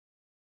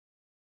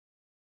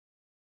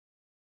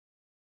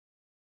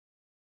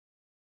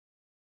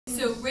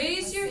So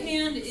raise your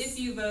hand if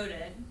you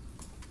voted.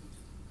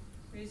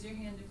 Raise your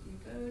hand if you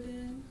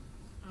voted.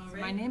 All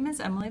right. My name is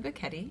Emily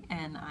Bacchetti,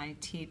 and I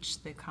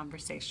teach the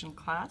conversation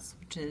class,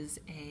 which is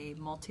a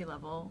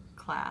multi-level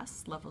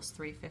class, levels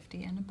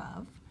 350 and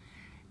above.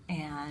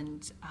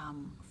 And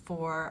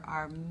for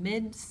our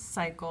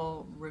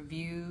mid-cycle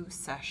review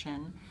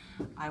session,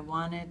 I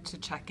wanted to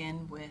check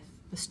in with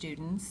the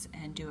students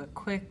and do a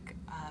quick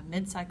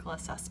mid-cycle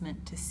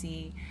assessment to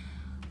see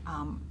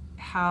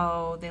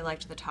how they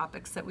liked the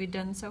topics that we'd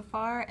done so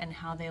far and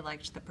how they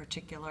liked the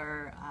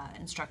particular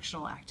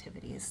instructional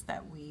activities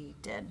that we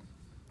did.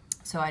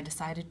 So I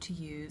decided to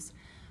use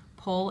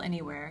Poll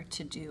Anywhere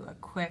to do a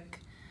quick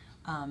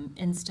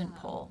instant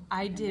poll.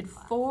 I did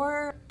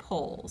 4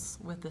 polls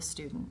with the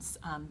students.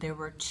 There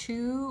were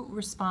 2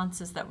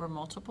 responses that were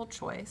multiple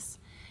choice,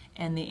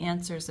 and the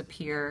answers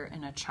appear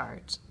in a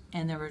chart.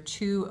 And there were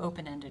 2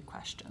 open-ended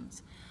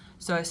questions.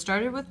 So I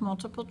started with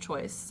multiple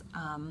choice,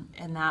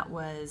 and that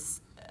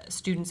was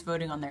students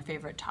voting on their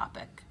favorite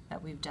topic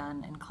that we've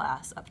done in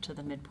class up to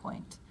the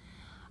midpoint.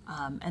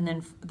 And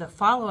then the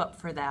follow-up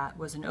for that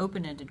was an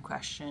open-ended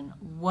question.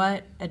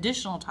 What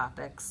additional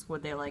topics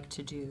would they like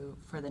to do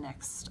for the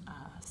next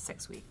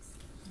 6 weeks?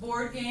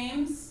 Board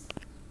games.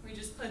 We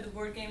just played the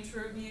board game to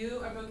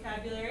review our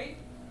vocabulary.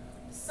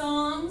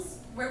 Songs,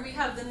 where we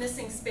have the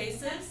missing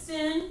spaces. Text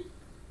in,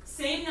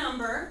 same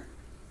number.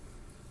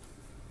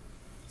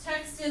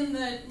 Text in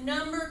the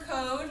number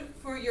code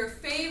for your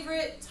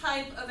favorite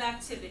type of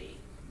activity.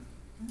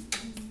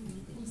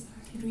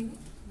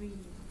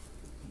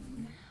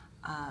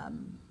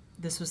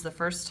 This was the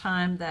first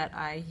time that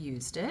I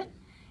used it,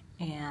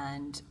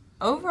 and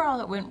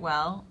overall it went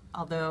well,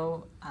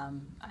 although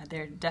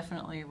there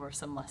definitely were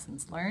some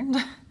lessons learned.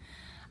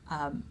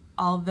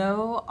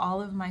 Although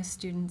all of my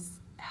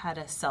students had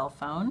a cell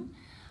phone,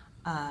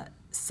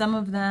 some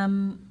of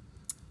them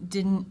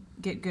didn't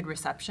get good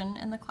reception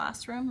in the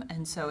classroom,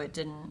 and so it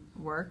didn't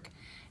work.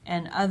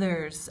 And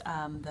others,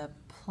 the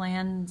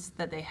plans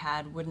that they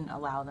had wouldn't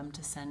allow them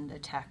to send a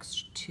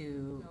text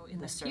to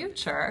in the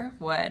future.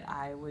 What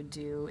I would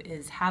do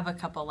is have a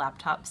couple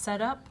laptops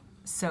set up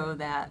so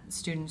that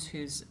students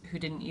who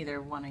didn't either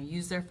want to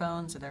use their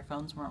phones or their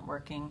phones weren't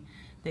working,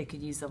 they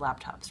could use the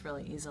laptops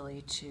really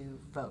easily to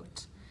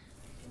vote.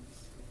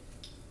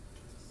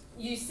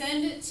 You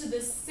send it to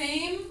the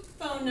same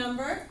phone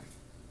number.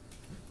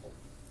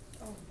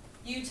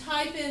 You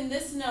type in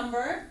this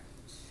number,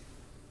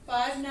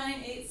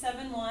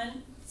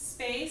 59871,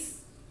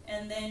 space,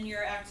 and then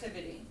your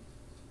activity.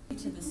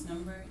 To this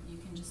number, you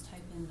can just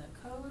type in the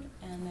code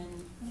and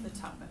then the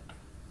topic.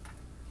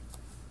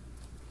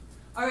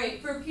 All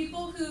right, for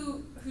people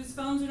whose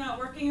phones are not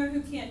working or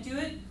who can't do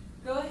it,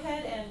 go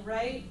ahead and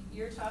write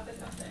your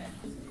topic up there.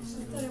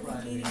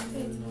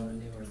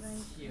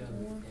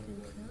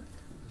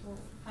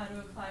 How to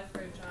apply for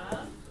a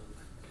job.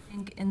 I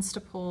think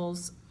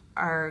Instapolls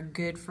are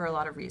good for a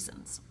lot of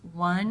reasons.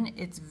 One,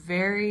 it's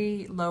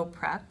very low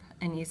prep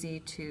and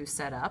easy to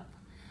set up.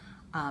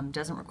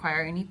 Doesn't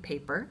require any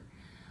paper.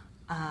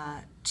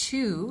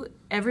 2,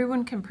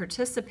 everyone can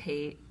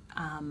participate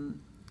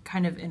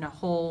kind of in a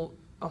whole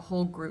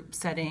group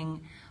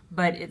setting,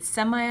 but it's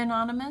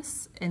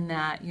semi-anonymous in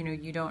that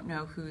you don't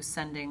know who's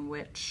sending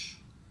which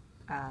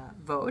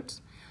vote.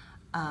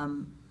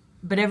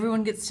 But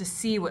everyone gets to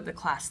see what the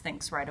class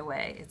thinks right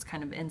away. It's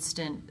kind of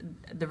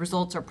instant. The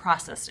results are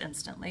processed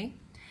instantly.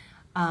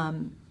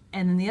 And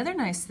then the other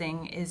nice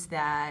thing is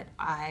that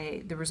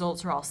the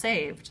results are all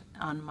saved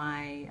on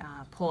my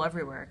Poll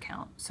Everywhere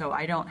account. So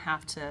I don't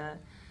have to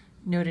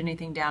note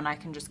anything down. I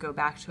can just go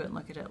back to it and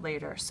look at it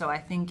later. So I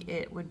think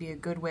it would be a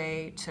good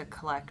way to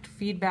collect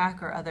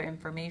feedback or other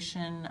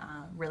information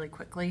really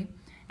quickly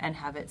and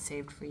have it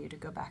saved for you to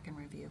go back and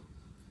review.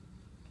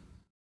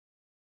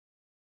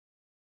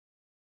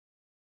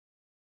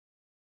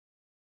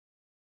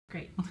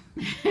 Great.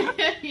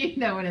 You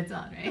know when it's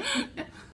on, right?